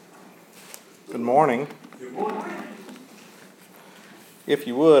Good morning. If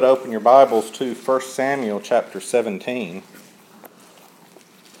you would, open your Bibles to 1 Samuel chapter 17.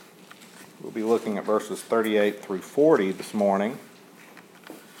 We'll be looking at verses 38 through 40 this morning.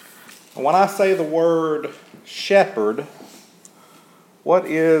 And when I say the word shepherd, what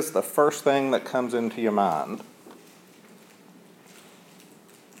is the first thing that comes into your mind?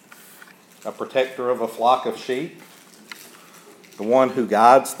 A protector of a flock of sheep? The one who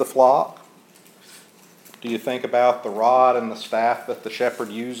guides the flock? Do you think about the rod and the staff that the shepherd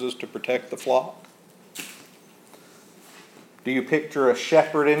uses to protect the flock? Do you picture a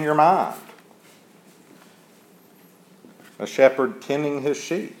shepherd in your mind? A shepherd tending his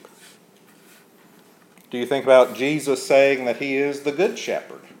sheep? Do you think about Jesus saying that he is the good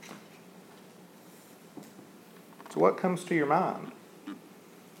shepherd? So what comes to your mind?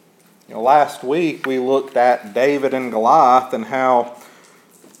 Last week we looked at David and Goliath and how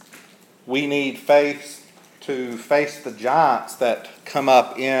we need faith to face the giants that come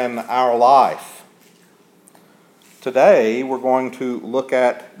up in our life. Today we're going to look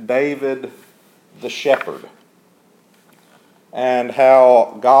at David the shepherd and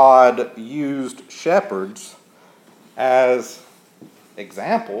how God used shepherds as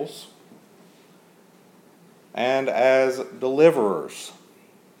examples and as deliverers.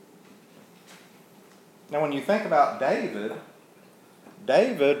 Now when you think about David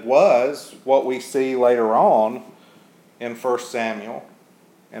was what we see later on in 1 Samuel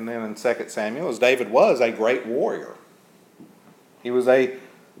and then in 2 Samuel, as David was a great warrior. He was a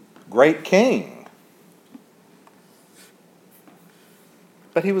great king.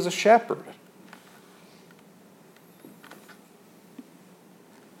 But he was a shepherd.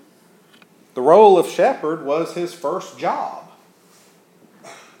 The role of shepherd was his first job.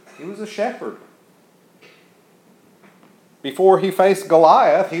 He was a shepherd. Before he faced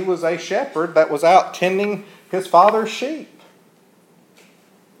Goliath, he was a shepherd that was out tending his father's sheep.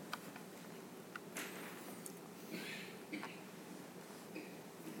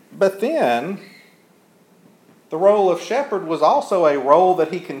 But then, the role of shepherd was also a role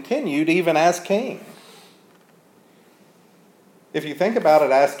that he continued even as king. If you think about it,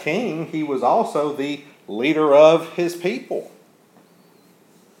 as king, he was also the leader of his people.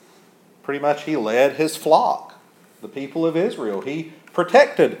 Pretty much he led his flock. The people of Israel. He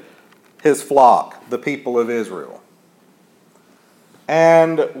protected his flock, the people of Israel.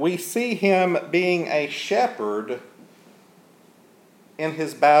 And we see him being a shepherd in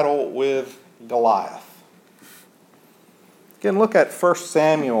his battle with Goliath. Again, look at 1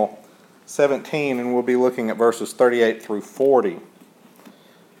 Samuel 17, and we'll be looking at verses 38 through 40.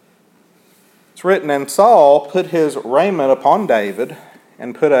 It's written, "And Saul put his raiment upon David,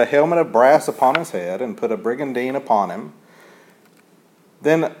 and put a helmet of brass upon his head, and put a brigandine upon him.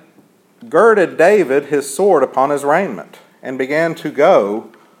 Then girded David his sword upon his raiment, and began to go,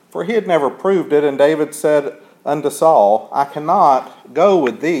 for he had never proved it. And David said unto Saul, I cannot go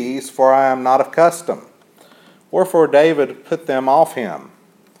with these, for I am not of custom. Wherefore David put them off him.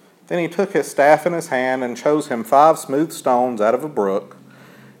 Then he took his staff in his hand, and chose him 5 smooth stones out of a brook,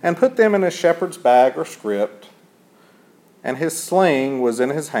 and put them in his shepherd's bag or scrip. And his sling was in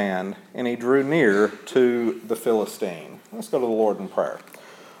his hand, and he drew near to the Philistine." Let's go to the Lord in prayer.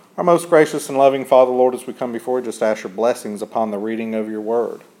 Our most gracious and loving Father, Lord, as we come before you, just ask your blessings upon the reading of your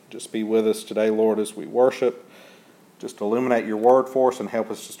word. Just be with us today, Lord, as we worship. Just illuminate your word for us and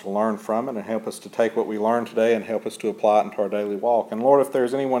help us just to learn from it, and help us to take what we learned today and help us to apply it into our daily walk. And Lord, if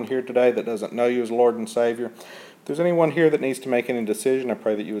there's anyone here today that doesn't know you as Lord and Savior, if there's anyone here that needs to make any decision, I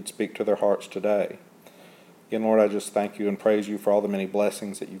pray that you would speak to their hearts today. Again, Lord, I just thank you and praise you for all the many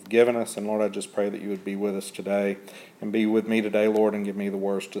blessings that you've given us. And Lord, I just pray that you would be with us today and be with me today, Lord, and give me the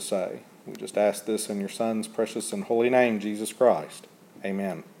words to say. We just ask this in your Son's precious and holy name, Jesus Christ.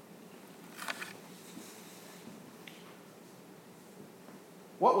 Amen.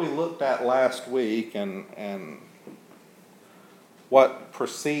 What we looked at last week and what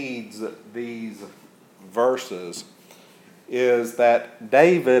precedes these verses is that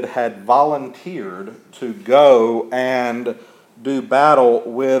David had volunteered to go and do battle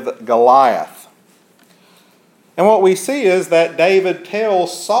with Goliath. And what we see is that David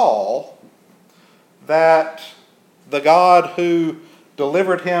tells Saul that the God who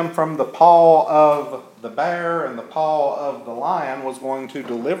delivered him from the paw of the bear and the paw of the lion was going to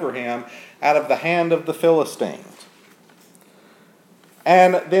deliver him out of the hand of the Philistines.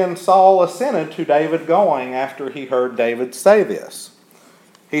 And then Saul assented to David going after he heard David say this.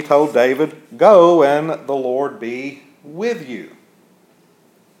 He told David, "Go, and the Lord be with you."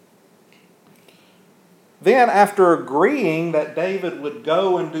 Then, after agreeing that David would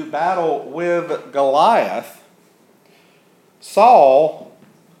go and do battle with Goliath, Saul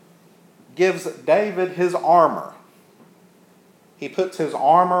gives David his armor. He puts his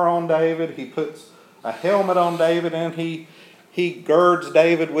armor on David, he puts a helmet on David, and he girds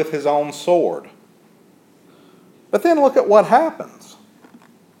David with his own sword. But then look at what happens.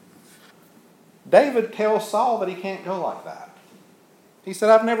 David tells Saul that he can't go like that. He said,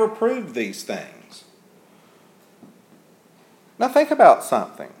 I've never proved these things. Now think about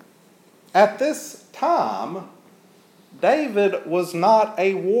something. At this time, David was not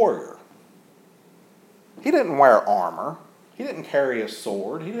a warrior. He didn't wear armor. He didn't carry a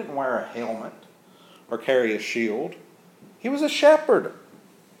sword. He didn't wear a helmet or carry a shield. He was a shepherd.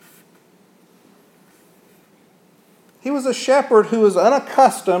 He was a shepherd who was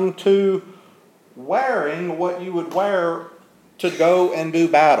unaccustomed to wearing what you would wear to go and do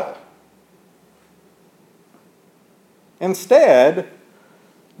battle. Instead,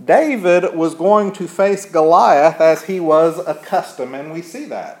 David was going to face Goliath as he was accustomed, and we see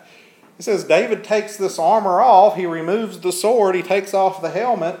that. It says David takes this armor off, he removes the sword, he takes off the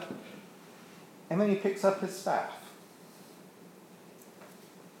helmet, and then he picks up his staff.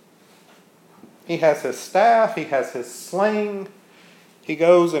 He has his staff, he has his sling, he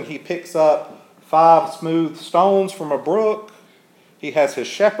goes and he picks up 5 smooth stones from a brook, he has his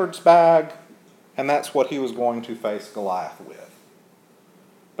shepherd's bag, and that's what he was going to face Goliath with.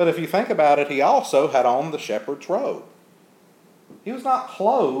 But if you think about it, he also had on the shepherd's robe. He was not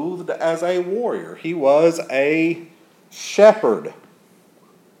clothed as a warrior. He was a shepherd.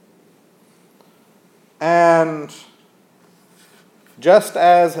 And just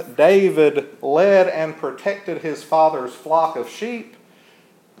as David led and protected his father's flock of sheep,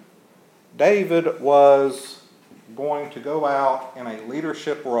 David was going to go out in a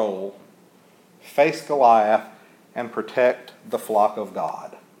leadership role, face Goliath, and protect the flock of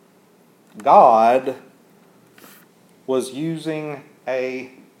God. God was using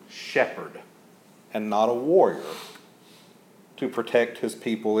a shepherd and not a warrior to protect his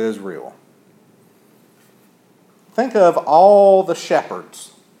people Israel. Think of all the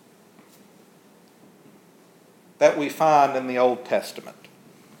shepherds that we find in the Old Testament.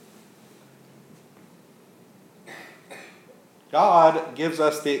 God gives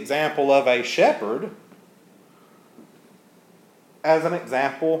us the example of a shepherd as an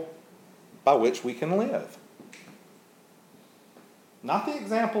example by which we can live. Not the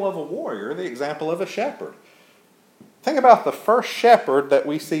example of a warrior, the example of a shepherd. Think about the first shepherd that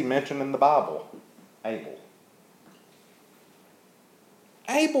we see mentioned in the Bible, Abel.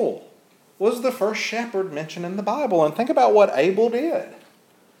 Abel was the first shepherd mentioned in the Bible. And think about what Abel did.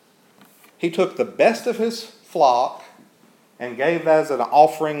 He took the best of his flock and gave that as an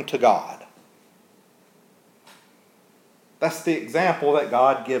offering to God. That's the example that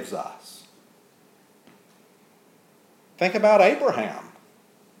God gives us. Think about Abraham.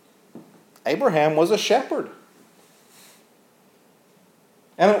 Abraham was a shepherd.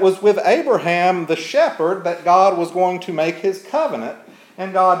 And it was with Abraham, the shepherd, that God was going to make his covenant.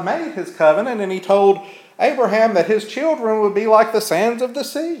 And God made his covenant, and he told Abraham that his children would be like the sands of the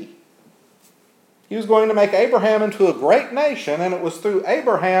sea. He was going to make Abraham into a great nation, and it was through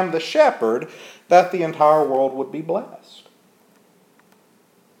Abraham, the shepherd, that the entire world would be blessed.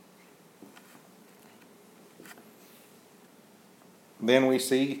 Then we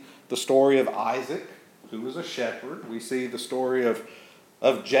see the story of Isaac, who was a shepherd. We see the story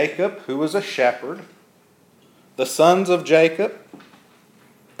of Jacob, who was a shepherd. The sons of Jacob,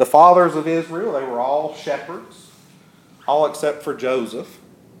 the fathers of Israel, they were all shepherds, all except for Joseph.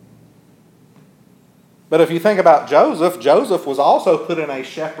 But if you think about Joseph, Joseph was also put in a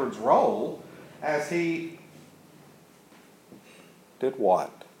shepherd's role as he did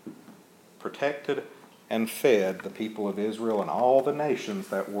what? Protected and fed the people of Israel and all the nations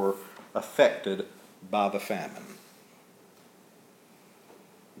that were affected by the famine.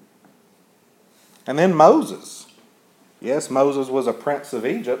 And then Moses. Yes, Moses was a prince of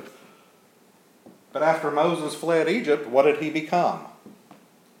Egypt. But after Moses fled Egypt, what did he become?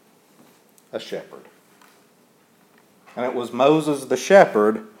 A shepherd. And it was Moses the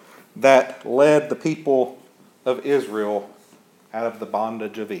shepherd that led the people of Israel out of the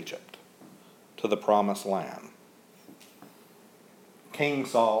bondage of Egypt to the promised land. King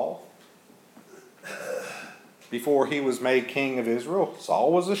Saul, before he was made king of Israel,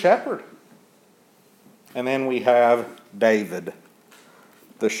 Saul was a shepherd. And then we have David,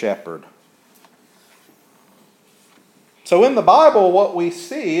 the shepherd. So in the Bible, what we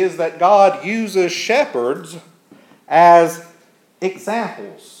see is that God uses shepherds as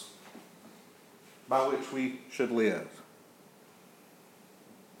examples by which we should live.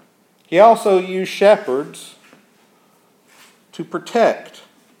 He also used shepherds to protect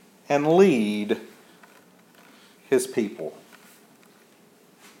and lead his people.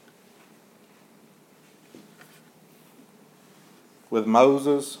 With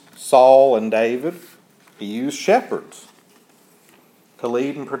Moses, Saul, and David, he used shepherds to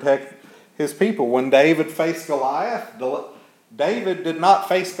lead and protect his people. When David faced Goliath, David did not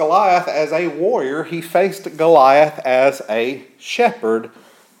face Goliath as a warrior. He faced Goliath as a shepherd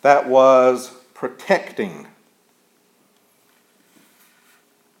that was protecting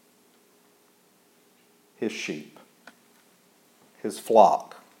his sheep, his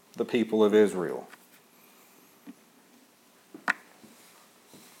flock, the people of Israel.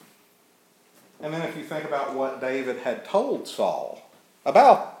 And then if you think about what David had told Saul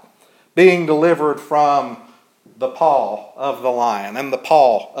about being delivered from the paw of the lion and the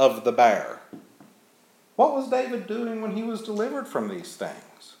paw of the bear, what was David doing when he was delivered from these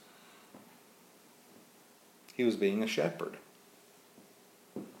things? He was being a shepherd.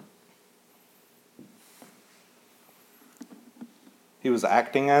 He was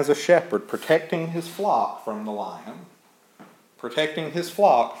acting as a shepherd, protecting his flock from the lion, protecting his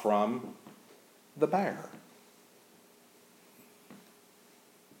flock from the bear.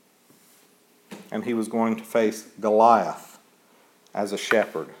 And he was going to face Goliath as a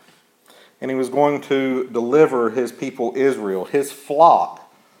shepherd. And he was going to deliver his people Israel, his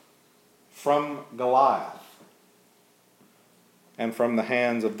flock, from Goliath and from the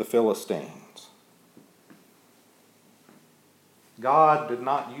hands of the Philistines. God did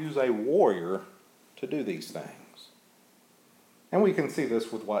not use a warrior to do these things. And we can see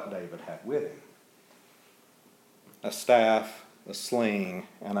this with what David had with him: a staff, a sling,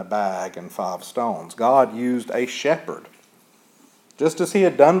 and a bag, and 5 stones. God used a shepherd, just as he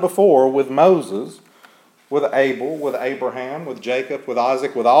had done before with Moses, with Abel, with Abraham, with Jacob, with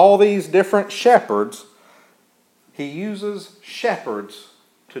Isaac, with all these different shepherds. He uses shepherds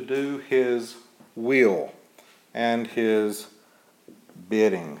to do his will and his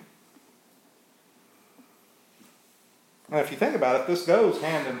bidding. And if you think about it, this goes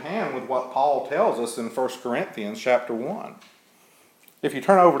hand in hand with what Paul tells us in 1 Corinthians chapter 1. If you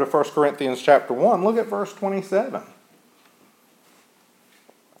turn over to 1 Corinthians chapter 1, look at verse 27.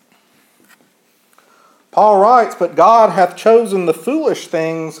 Paul writes, "But God hath chosen the foolish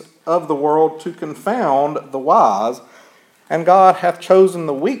things of the world to confound the wise, and God hath chosen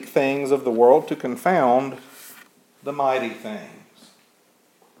the weak things of the world to confound the mighty things."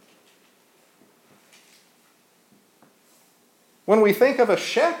 When we think of a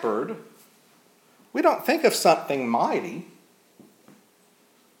shepherd, we don't think of something mighty.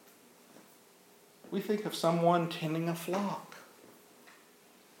 We think of someone tending a flock.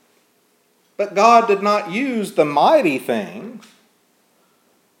 But God did not use the mighty things.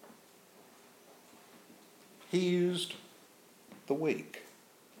 He used the weak.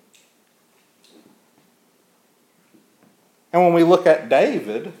 And when we look at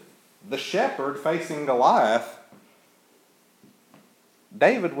David, the shepherd facing Goliath,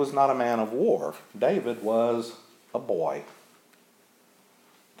 David was not a man of war. David was a boy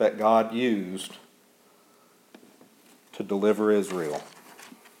that God used to deliver Israel.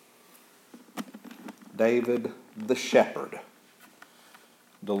 David, the shepherd,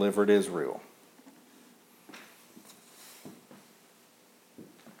 delivered Israel.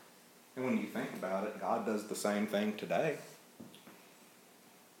 And when you think about it, God does the same thing today.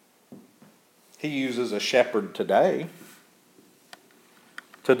 He uses a shepherd today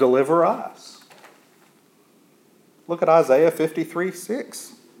to deliver us. Look at Isaiah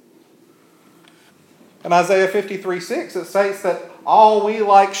 53:6. In Isaiah 53:6, it states that all we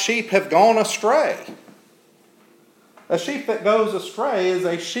like sheep have gone astray. A sheep that goes astray is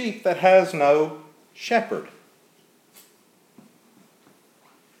a sheep that has no shepherd.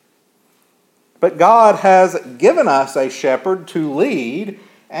 But God has given us a shepherd to lead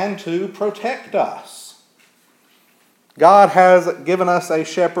and to protect us. God has given us a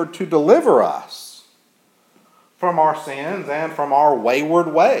shepherd to deliver us from our sins and from our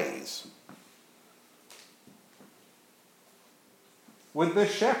wayward ways. With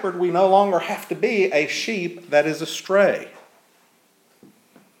this shepherd, we no longer have to be a sheep that is astray.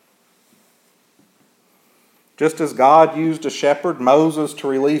 Just as God used a shepherd, Moses, to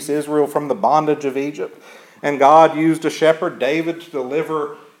release Israel from the bondage of Egypt, and God used a shepherd, David, to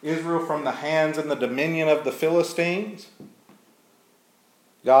deliver Israel from the hands and the dominion of the Philistines,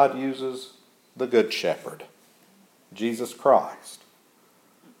 God uses the Good Shepherd, Jesus Christ,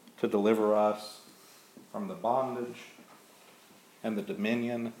 to deliver us from the bondage and the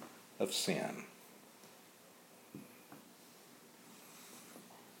dominion of sin.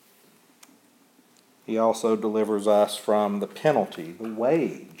 He also delivers us from the penalty, the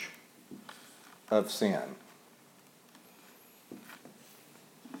wage of sin.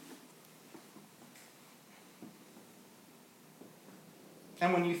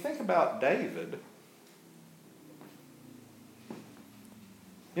 And when you think about David,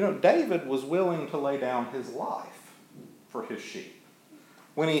 David was willing to lay down his life for his sheep.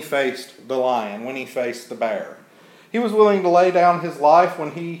 When he faced the lion, when he faced the bear. He was willing to lay down his life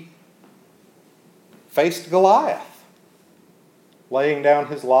when he faced Goliath. Laying down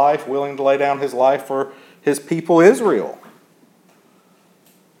his life, willing to lay down his life for his people Israel.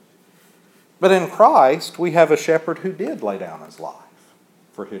 But in Christ, we have a shepherd who did lay down his life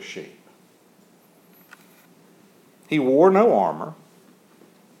for his sheep. He wore no armor.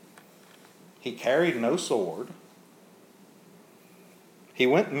 He carried no sword. He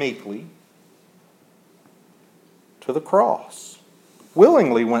went meekly to the cross.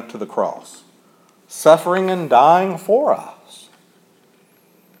 Willingly went to the cross, suffering and dying for us.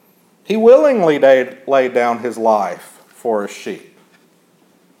 He willingly laid down his life for his sheep.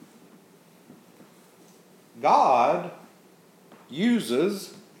 God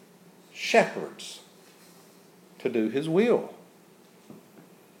uses shepherds to do his will.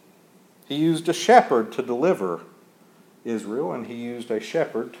 He used a shepherd to deliver Israel, and he used a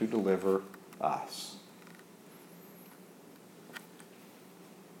shepherd to deliver us.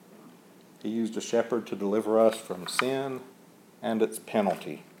 He used a shepherd to deliver us from sin and its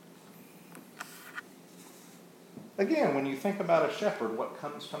penalty. Again, when you think about a shepherd, what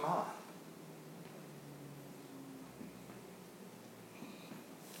comes to mind?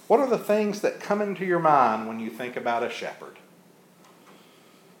 What are the things that come into your mind when you think about a shepherd?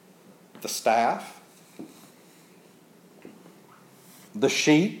 The staff, the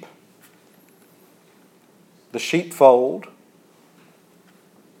sheep, the sheepfold.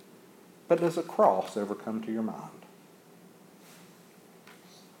 But does a cross ever come to your mind?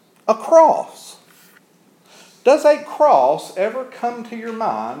 A cross. Does a cross ever come to your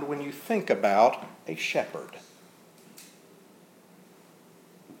mind when you think about a shepherd?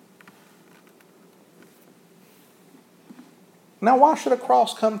 Now, why should a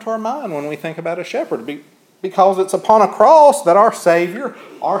cross come to our mind when we think about a shepherd? Because it's upon a cross that our Savior,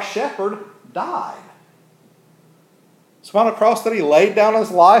 our shepherd, died. It's upon a cross that he laid down his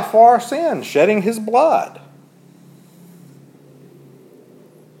life for our sins, shedding his blood.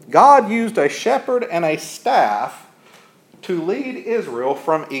 God used a shepherd and a staff to lead Israel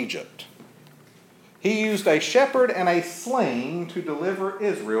from Egypt. He used a shepherd and a sling to deliver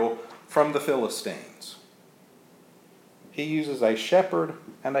Israel from the Philistines. He uses a shepherd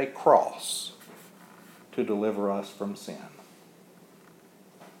and a cross to deliver us from sin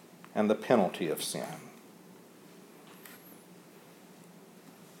and the penalty of sin.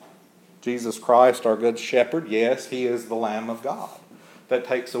 Jesus Christ, our good shepherd, yes, he is the Lamb of God that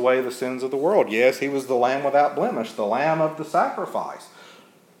takes away the sins of the world. Yes, he was the Lamb without blemish, the Lamb of the sacrifice.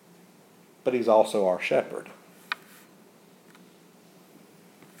 But he's also our shepherd.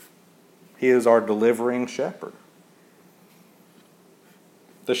 He is our delivering shepherd.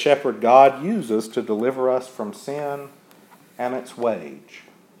 The shepherd God uses to deliver us from sin and its wage.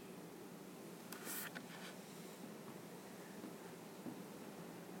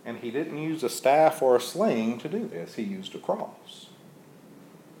 And he didn't use a staff or a sling to do this. He used a cross.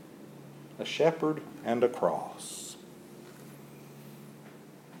 A shepherd and a cross.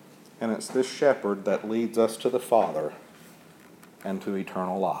 And it's this shepherd that leads us to the Father and to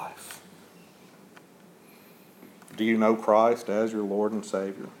eternal life. Do you know Christ as your Lord and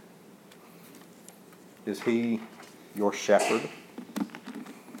Savior? Is he your shepherd?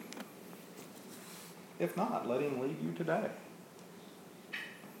 If not, let him lead you today.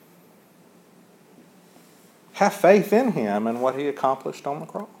 Have faith in him and what he accomplished on the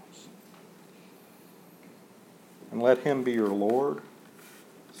cross. And let him be your Lord,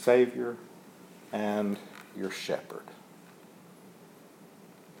 Savior, and your shepherd.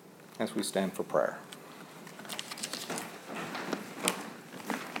 As we stand for prayer.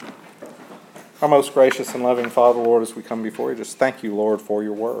 Our most gracious and loving Father, Lord, as we come before you, just thank you, Lord, for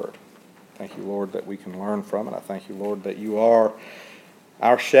your word. Thank you, Lord, that we can learn from it. I thank you, Lord, that you are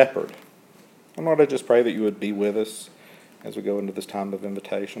our shepherd. And Lord, I just pray that you would be with us as we go into this time of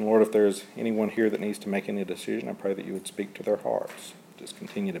invitation. Lord, if there's anyone here that needs to make any decision, I pray that you would speak to their hearts. Just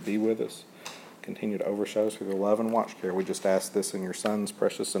continue to be with us. Continue to overshadow us with your love and watch care. We just ask this in your Son's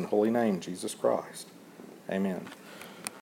precious and holy name, Jesus Christ. Amen.